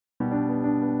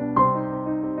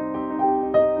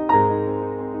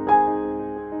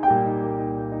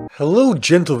Hello,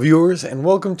 gentle viewers, and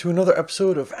welcome to another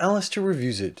episode of Alistair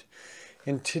Reviews It.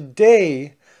 And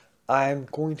today, I'm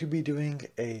going to be doing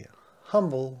a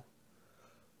humble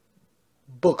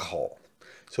book haul.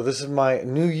 So this is my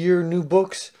New Year, new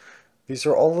books. These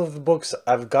are all of the books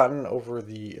I've gotten over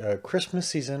the Christmas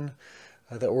season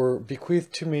that were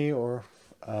bequeathed to me or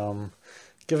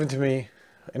given to me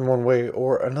in one way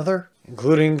or another,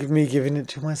 including me giving it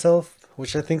to myself,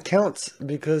 which I think counts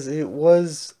because it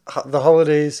was the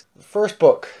holidays. First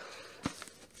book,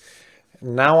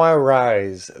 Now I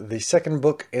Rise, the second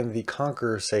book in the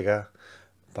Conqueror saga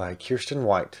by Kiersten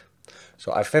White.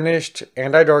 So I finished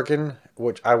And I Darken,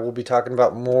 which I will be talking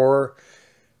about more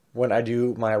when I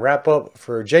do my wrap up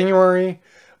for January,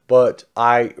 but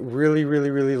I really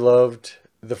loved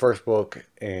the first book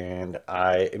and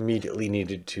I immediately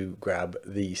needed to grab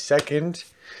the second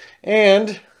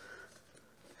and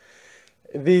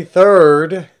the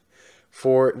third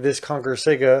for this Conqueror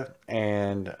saga,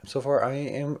 and so far I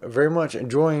am very much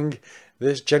enjoying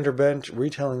this gender-bent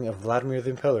retelling of Vladimir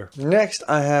the Impaler. Next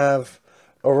I have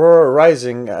Aurora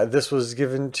Rising. This was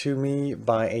given to me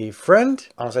by a friend.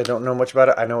 Honestly, I don't know much about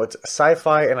it. I know it's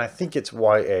sci-fi and I think it's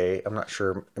YA. I'm not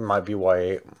sure. It might be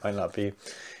YA, it might not be.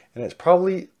 And it's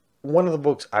probably one of the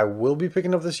books I will be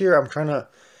picking up this year. I'm trying to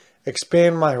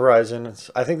expand my horizons.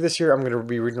 I think this year I'm going to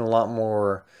be reading a lot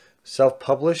more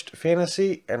self-published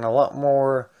fantasy and a lot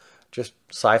more just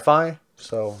sci-fi,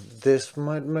 so this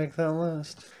might make that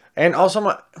list. And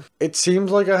also it seems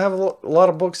like I have a lot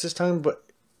of books this time, but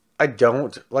I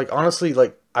don't. Like, honestly,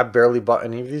 like, I barely bought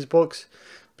any of these books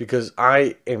because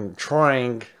I am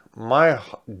trying my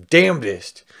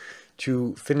damnedest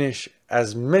to finish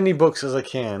as many books as I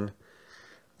can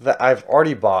that I've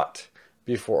already bought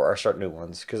before I start new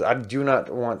ones, because I do not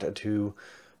want to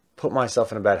put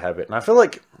myself in a bad habit. And I feel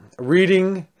like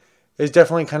reading is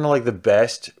definitely kind of like the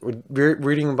best.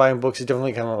 Reading and buying books is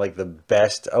definitely kind of like the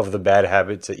best of the bad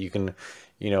habits that you can,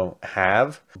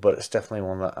 have. But it's definitely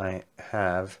one that I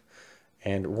have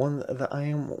and one that I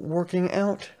am working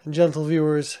out, gentle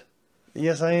viewers.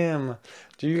 Yes, I am.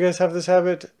 Do you guys have this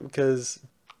habit? Because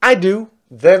I do.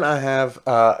 Then I have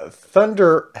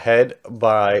Thunderhead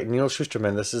by Neil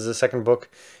Shusterman. This is the second book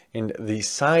in the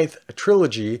Scythe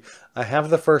trilogy. I have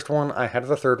the first one, I have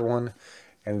the third one,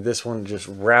 and this one just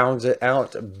rounds it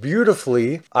out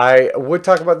beautifully. I would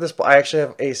talk about this, but I actually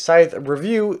have a Scythe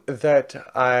review that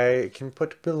I can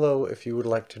put below if you would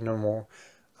like to know more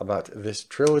about this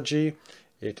trilogy.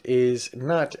 It is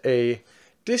not a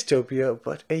dystopia,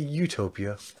 but a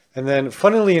utopia. And then,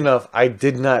 funnily enough, I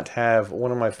did not have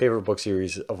one of my favorite book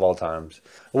series of all times.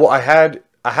 Well, I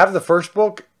have the first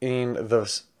book in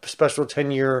the special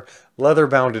 10-year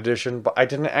leather-bound edition, but I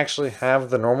didn't actually have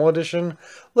the normal edition.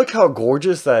 Look how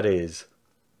gorgeous that is.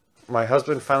 My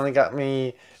husband finally got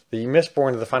me the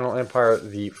Mistborn of the Final Empire,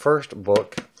 the first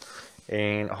book,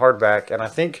 in hardback. And I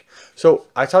think, so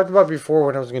I talked about before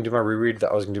when I was going to do my reread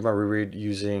that I was going to do my reread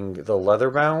using the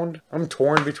leather-bound. I'm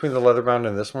torn between the leather-bound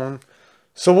and this one,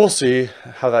 so we'll see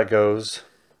how that goes.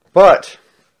 But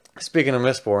speaking of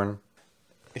Mistborn,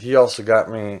 he also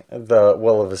got me the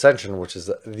Well of Ascension, which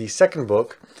is the second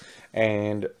book.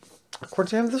 And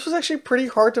according to him, this was actually pretty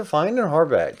hard to find in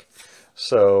hardback.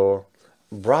 So,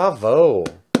 bravo.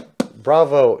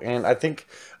 Bravo. And I think,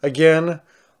 again,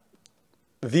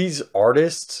 these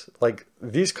artists, like,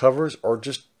 these covers are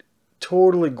just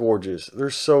totally gorgeous. They're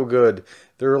so good.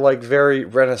 They're, like, very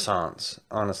Renaissance,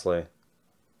 honestly.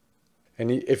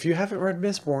 And if you haven't read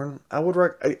Mistborn, I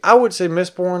would say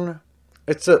Mistborn,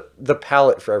 it's the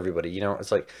palette for everybody.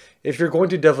 It's like, if you're going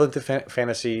to delve into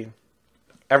fantasy,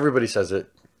 everybody says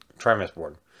it, try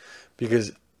Mistborn.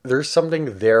 Because there's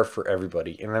something there for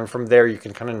everybody. And then from there, you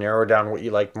can kind of narrow down what you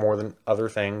like more than other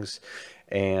things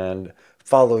and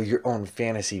follow your own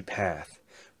fantasy path.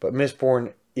 But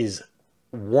Mistborn is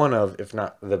one of, if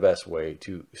not the best way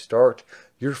to start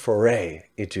your foray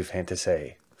into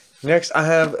fantasy. Next, I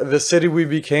have The City We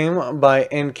Became by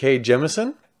N.K.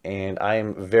 Jemisin. And I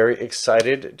am very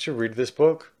excited to read this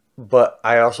book. But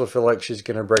I also feel like she's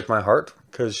going to break my heart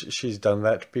because she's done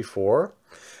that before.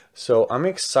 So I'm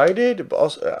excited, but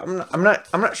also I'm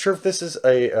not sure if this is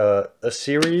a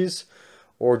series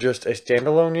or just a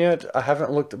standalone yet. I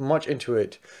haven't looked much into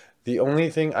it. The only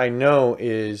thing I know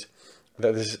is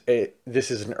that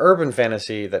this is an urban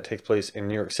fantasy that takes place in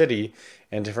New York City,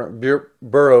 and different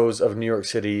boroughs of New York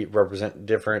City represent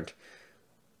different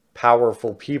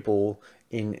powerful people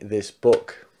in this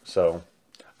book. So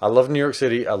I love New York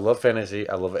City, I love fantasy,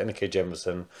 I love N.K.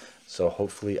 Jemisin, so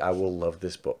hopefully I will love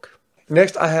this book.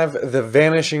 Next I have The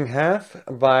Vanishing Half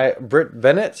by Britt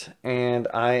Bennett, and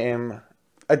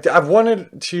I've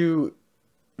wanted to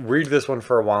read this one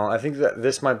for a while. I think that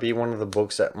this might be one of the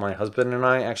books that my husband and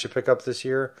I actually pick up this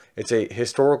year. It's a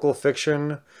historical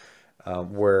fiction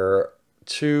where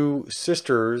two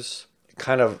sisters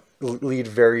kind of lead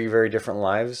very, very different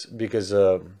lives because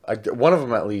one of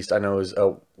them, at least, I know is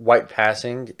white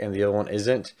passing and the other one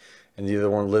isn't. And the other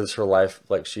one lives her life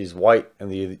like she's white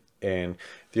and the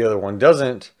other one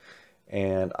doesn't.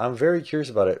 And I'm very curious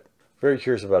about it. Very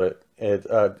curious about it.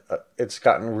 It's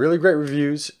gotten really great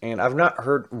reviews, and I've not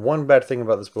heard one bad thing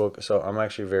about this book, so I'm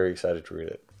actually very excited to read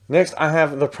it. Next, I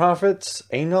have The Prophets,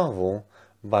 a novel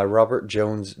by Robert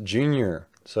Jones Jr.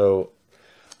 So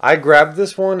I grabbed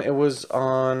this one. It was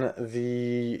on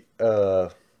the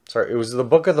it was the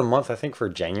book of the month, I think, for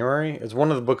January. It's one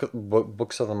of the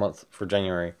books of the month for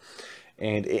January,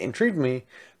 and it intrigued me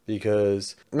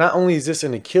because not only is this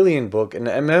an Achillean book, an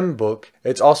MM book,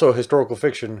 it's also a historical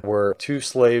fiction where two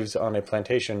slaves on a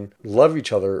plantation love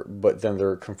each other, but then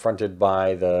they're confronted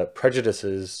by the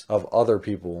prejudices of other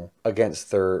people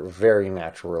against their very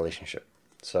natural relationship.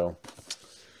 So,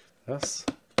 yes.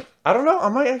 I don't know. I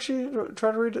might actually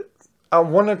try to read it. I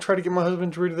want to try to get my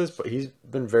husband to read this, but he's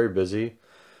been very busy.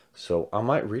 So I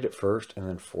might read it first and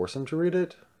then force him to read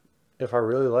it if I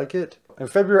really like it. In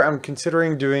February, I'm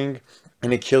considering doing an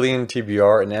Achillean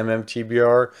TBR, an MM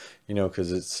TBR, you know,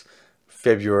 because it's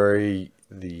February,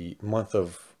 the month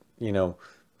of, you know,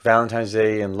 Valentine's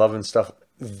Day and love and stuff.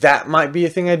 That might be a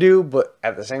thing I do, but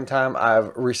at the same time,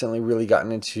 I've recently really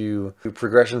gotten into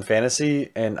progression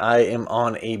fantasy, and I am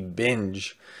on a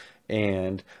binge,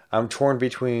 and I'm torn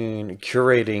between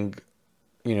curating,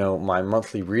 you know, my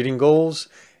monthly reading goals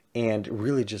and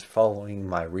really just following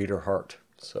my reader heart.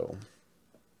 So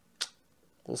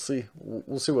we'll see.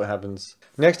 We'll see what happens.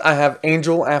 Next, I have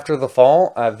Angel After the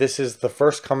Fall. This is the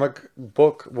first comic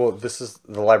book. Well, this is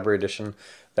the library edition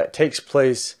that takes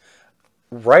place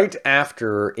right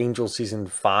after Angel Season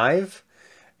 5.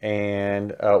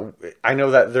 And I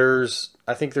know that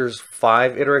I think there's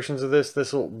 5 iterations of this.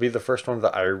 This will be the first one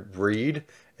that I read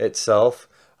itself.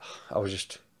 I was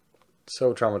just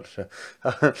so traumatized.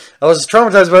 I was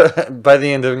traumatized by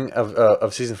the ending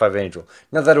of Season 5 Angel.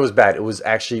 Not that it was bad. It was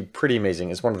actually pretty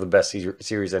amazing. It's one of the best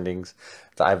series endings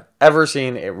that I've ever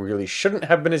seen. It really shouldn't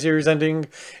have been a series ending.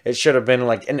 It should have been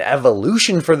like an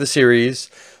evolution for the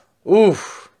series.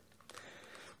 Oof.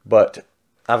 But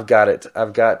I've got it.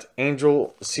 I've got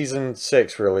Angel Season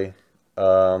 6, really,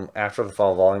 After the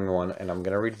Fall, Volume 1. And I'm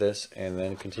going to read this and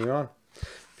then continue on,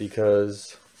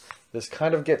 because this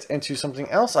kind of gets into something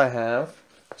else I have.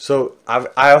 So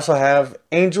I also have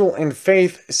Angel and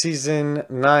Faith Season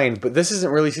 9. But this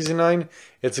isn't really Season 9.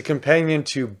 It's a companion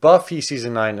to Buffy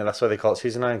Season 9. And that's why they call it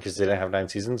Season 9, because they didn't have 9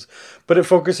 seasons. But it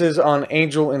focuses on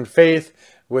Angel and Faith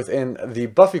within the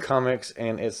Buffy comics.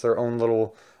 And it's their own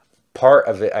little part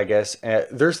of it, I guess.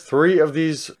 There's 3 of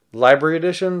these library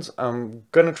editions. I'm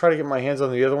going to try to get my hands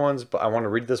on the other ones, but I want to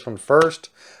read this one first.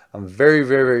 I'm very,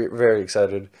 very, very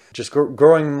excited. Just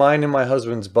growing mine and my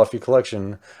husband's Buffy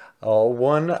collection.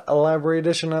 One library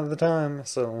edition at a time.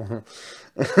 So,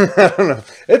 I don't know.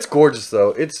 It's gorgeous, though.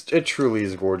 It truly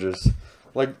is gorgeous.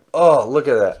 Like, oh, look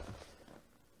at that.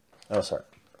 Oh, sorry.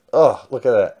 Oh, look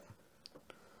at that.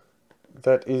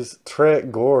 That is très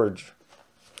gorge.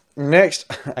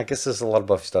 Next, I guess there's a lot of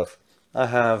Buffy stuff. I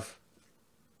have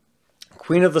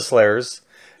Queen of the Slayers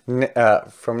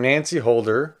from Nancy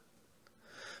Holder.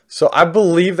 So I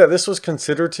believe that this was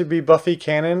considered to be Buffy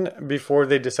canon before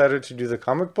they decided to do the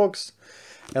comic books.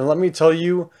 And let me tell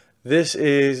you, this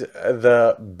is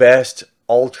the best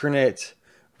alternate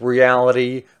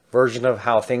reality version of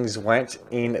how things went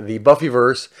in the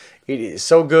Buffyverse. It is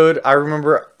so good. I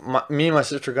remember me and my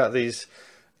sister got this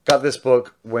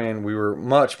book when we were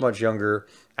much, much younger,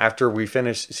 after we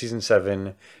finished Season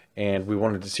 7, and we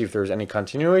wanted to see if there was any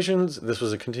continuations. This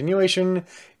was a continuation,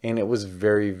 and it was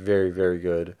very, very, very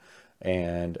good.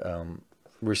 And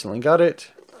recently got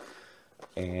it,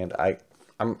 and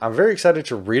I'm very excited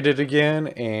to read it again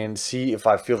and see if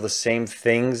I feel the same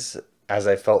things as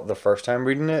I felt the first time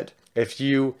reading it. If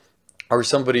you are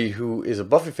somebody who is a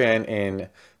Buffy fan and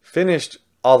finished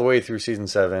all the way through Season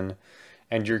 7,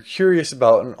 and you're curious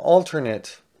about an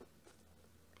alternate,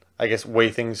 I guess, way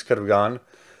things could have gone,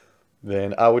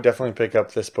 then I would definitely pick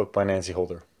up this book by Nancy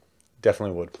Holder.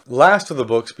 Definitely would. Last of the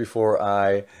books before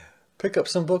I pick up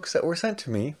some books that were sent to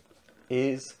me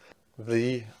is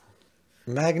the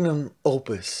magnum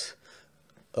opus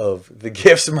of the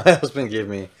gifts my husband gave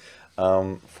me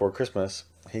for Christmas.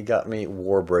 He got me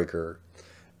Warbreaker,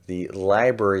 the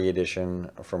library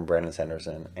edition from Brandon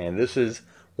Sanderson. And this is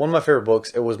one of my favorite books.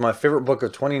 It was my favorite book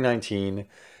of 2019.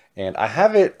 And I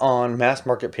have it on mass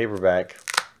market paperback.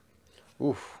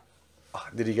 Oof. Oh,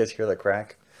 did you guys hear that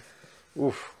crack?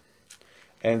 Oof.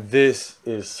 And this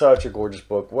is such a gorgeous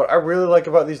book. What I really like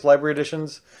about these library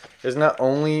editions is not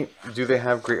only do they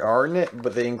have great art in it,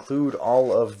 but they include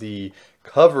all of the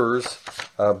covers,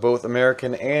 both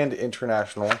American and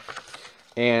international,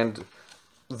 and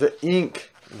the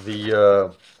ink,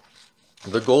 the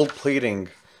gold plating,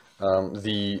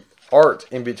 the art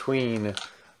in between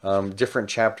different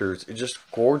chapters. It's just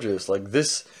gorgeous. Like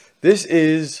this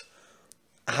is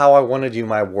how I want to do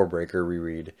my Warbreaker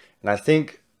reread. And I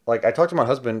think, like I talked to my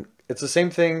husband, it's the same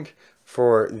thing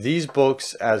for these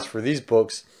books as for these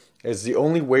books. Is the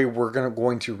only way we're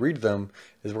going to read them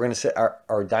is we're going to set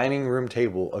our dining room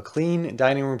table, a clean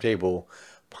dining room table,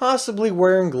 possibly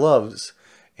wearing gloves,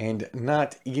 and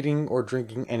not eating or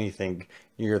drinking anything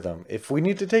near them. If we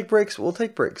need to take breaks, we'll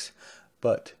take breaks.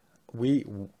 But we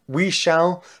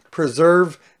shall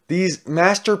preserve these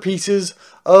masterpieces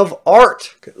of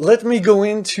art. Let me go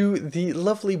into the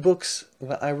lovely books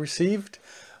that I received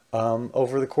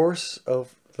over the course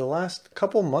of the last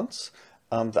couple months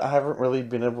that I haven't really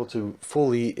been able to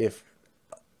fully, if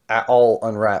at all,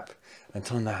 unwrap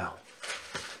until now.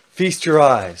 Feast your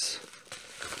eyes.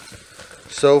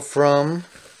 So from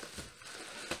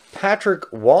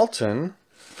Patrick Lawton.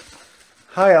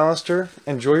 Hi, Alistair.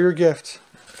 Enjoy your gift.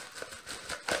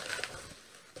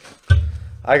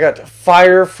 I got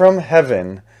Fire from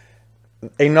Heaven,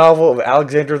 a novel of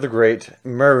Alexander the Great,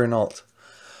 Marinault.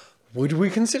 Would we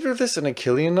consider this an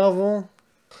Achillean novel?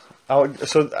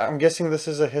 So I'm guessing this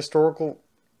is a historical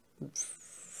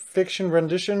fiction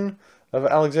rendition of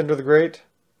Alexander the Great.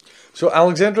 So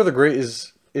Alexander the Great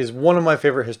is one of my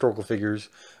favorite historical figures.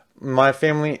 My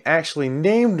family actually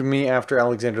named me after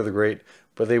Alexander the Great,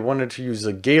 but they wanted to use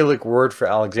a Gaelic word for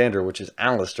Alexander, which is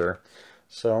Alistair.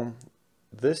 So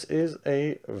this is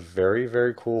a very,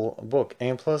 very cool book.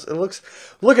 And plus,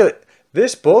 look at it.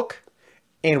 This book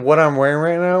and what I'm wearing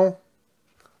right now,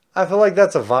 I feel like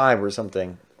that's a vibe or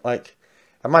something. Like,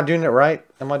 am I doing it right?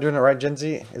 Am I doing it right, Gen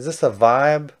Z? Is this a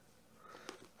vibe?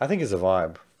 I think it's a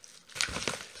vibe.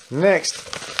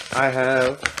 Next, I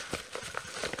have...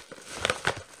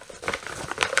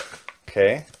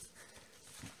 Okay.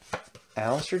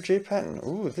 Alistair J. Patton.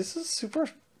 Ooh, this is super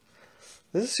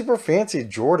fancy.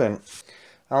 Jordan.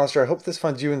 Alistair, I hope this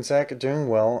finds you and Zach doing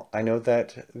well. I know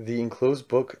that the enclosed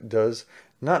book does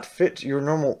not fit your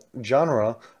normal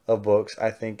genre of books.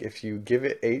 I think if you give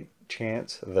it a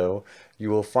chance, though, you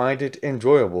will find it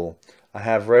enjoyable. I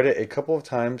have read it a couple of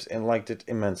times and liked it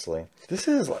immensely. This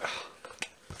is like...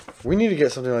 We need to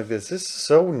get something like this. This is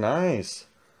so nice.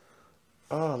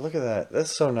 Oh, look at that.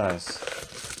 That's so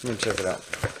nice. Let me check it out.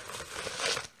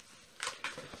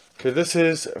 Okay, this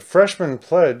is Freshman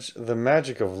Pledge, The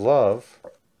Magic of Love.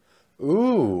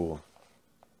 Ooh.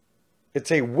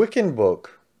 It's a Wiccan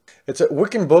book. It's a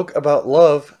Wiccan book about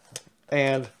love.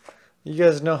 And you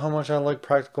guys know how much I like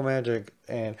practical magic.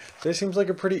 And this seems like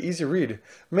a pretty easy read.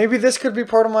 Maybe this could be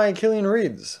part of my Achillean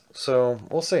reads. So,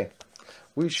 we'll see.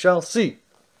 We shall see.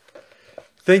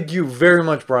 Thank you very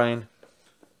much, Brian.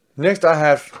 Next I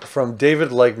have from David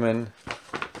Legman.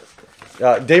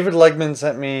 David Legman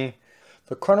sent me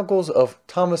The Chronicles of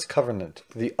Thomas Covenant,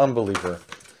 the Unbeliever.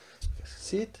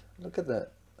 See it? Look at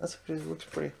that. It looks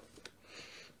pretty.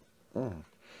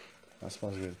 That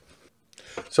smells good.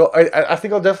 So I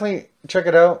think I'll definitely check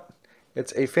it out.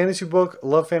 It's a fantasy book.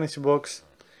 Love fantasy books.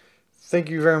 Thank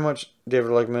you very much, David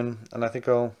Legman. And I think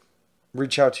I'll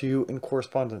reach out to you in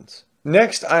correspondence.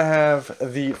 Next I have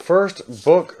the first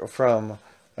book from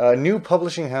a new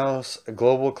publishing house,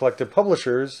 Global Collective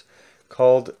Publishers,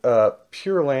 called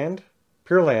Pure Land,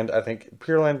 I think.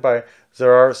 Pure Land by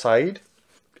Zarar Said.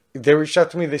 They reached out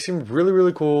to me. They seemed really,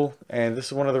 really cool. And this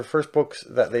is one of their first books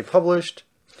that they published.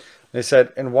 They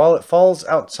said, and while it falls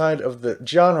outside of the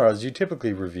genres you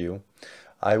typically review,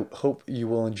 I hope you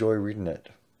will enjoy reading it.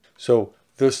 So,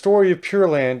 the story of Pure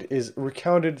Land is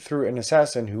recounted through an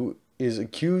assassin who is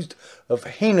accused of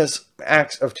heinous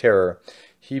acts of terror.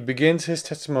 He begins his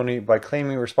testimony by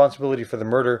claiming responsibility for the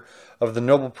murder of the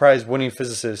Nobel Prize winning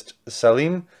physicist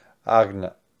Salim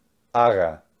Agha.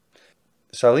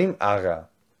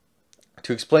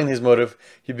 To explain his motive,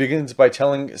 he begins by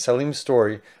telling Salim's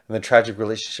story and the tragic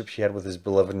relationship he had with his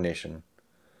beloved nation,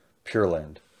 Pure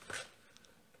Land.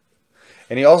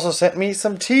 And he also sent me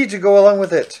some tea to go along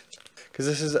with it, because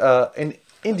this is an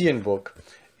Indian book,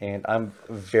 and I'm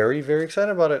very, very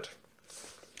excited about it.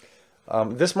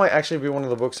 This might actually be one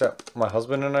of the books that my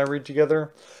husband and I read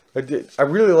together. I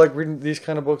really like reading these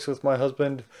kind of books with my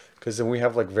husband, because then we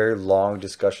have like very long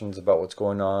discussions about what's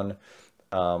going on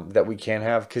that we can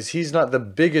have. Because he's not the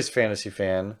biggest fantasy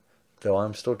fan, though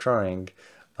I'm still trying.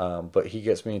 But he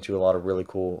gets me into a lot of really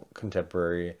cool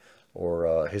contemporary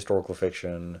or historical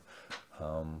fiction,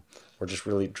 or just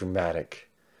really dramatic,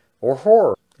 or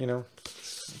horror, you know.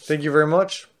 Thank you very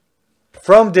much.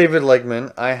 From David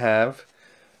Legman, I have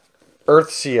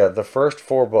Earthsea, the first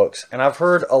 4 books. And I've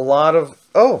heard a lot of...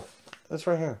 Oh, that's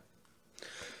right here.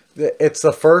 It's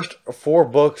the first 4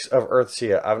 books of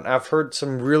Earthsea. I've heard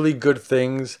some really good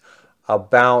things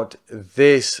about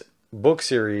this book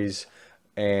series.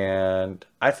 And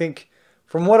I think,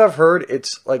 from what I've heard,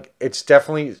 it's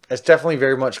definitely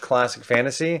very much classic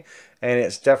fantasy. And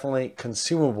it's definitely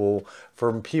consumable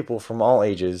from people from all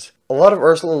ages. A lot of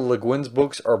Ursula Le Guin's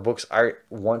books are books I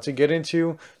want to get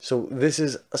into. So this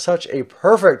is such a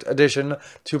perfect addition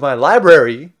to my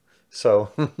library.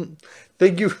 So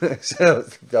thank you.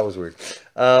 That was weird.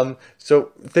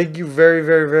 So thank you very,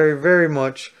 very, very, very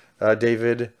much,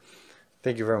 David.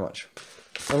 Thank you very much.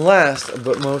 And last,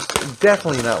 but most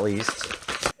definitely not least,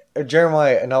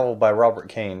 Jeremiah, a novel by Robert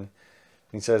Kane.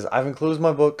 He says, I've enclosed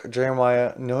my book,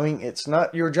 Jeremiah, knowing it's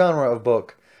not your genre of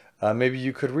book. Maybe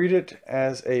you could read it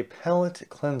as a palate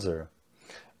cleanser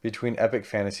between epic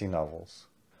fantasy novels.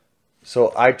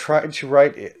 So I tried to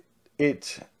write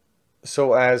it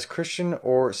so as Christian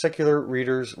or secular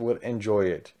readers would enjoy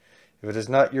it. If it is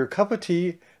not your cup of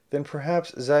tea, then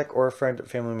perhaps Zach or a friend or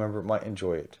family member might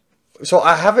enjoy it. So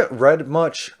I haven't read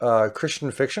much Christian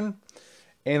fiction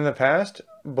in the past,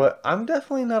 but I'm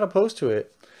definitely not opposed to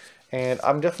it. And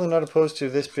I'm definitely not opposed to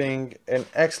this being an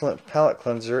excellent palate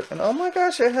cleanser. And oh my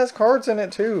gosh, it has cards in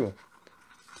it too.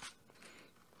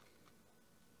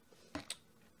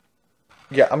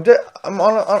 Yeah,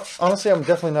 honestly, I'm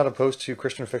definitely not opposed to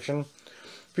Christian fiction.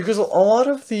 Because a lot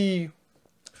of the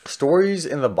stories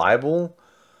in the Bible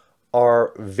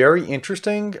are very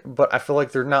interesting, but I feel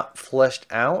like they're not fleshed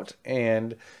out.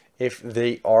 And if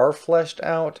they are fleshed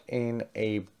out in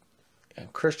a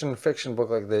Christian fiction book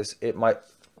like this, it might,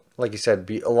 like you said,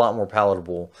 be a lot more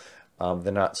palatable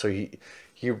than not. So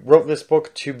he wrote this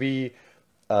book to be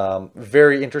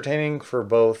very entertaining for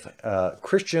both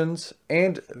Christians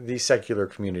and the secular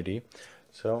community.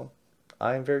 So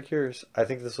I'm very curious. I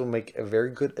think this will make a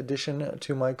very good addition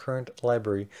to my current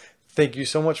library. Thank you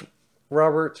so much,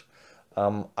 Robert.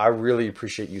 I really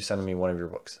appreciate you sending me one of your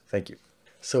books. Thank you.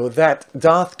 So that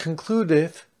doth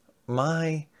concludeth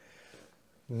my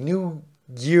New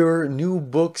Year, New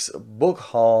Books book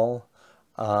haul.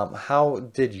 How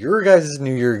did your guys'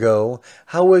 New Year go?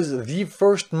 How was the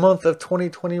first month of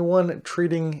 2021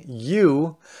 treating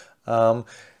you?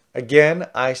 Again,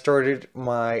 I started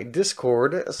my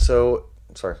Discord, so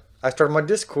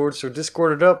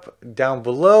Discord it up down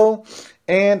below.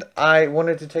 And I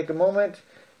wanted to take a moment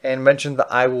and mention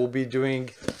that I will be doing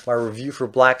my review for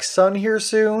Black Sun here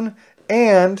soon.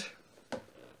 And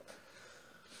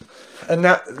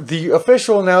now the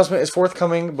official announcement is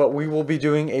forthcoming, but we will be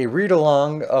doing a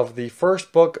read-along of the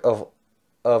first book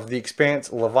of The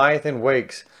Expanse, Leviathan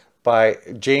Wakes, by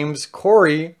James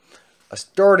Corey,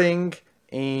 starting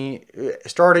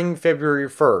February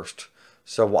 1st.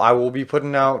 So I will be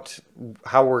putting out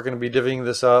how we're going to be divvying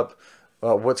this up,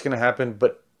 what's going to happen,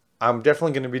 but I'm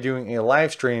definitely going to be doing a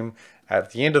live stream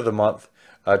at the end of the month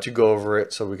to go over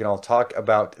it so we can all talk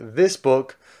about this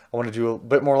book. I want to do a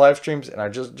bit more live streams, and I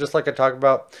just like I talked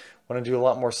about, want to do a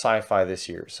lot more sci-fi this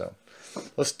year. So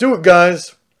let's do it,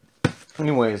 guys.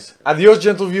 Anyways, adios,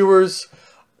 gentle viewers.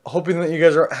 Hoping that you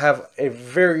guys have a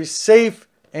very safe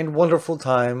and wonderful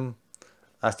time.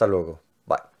 Hasta luego.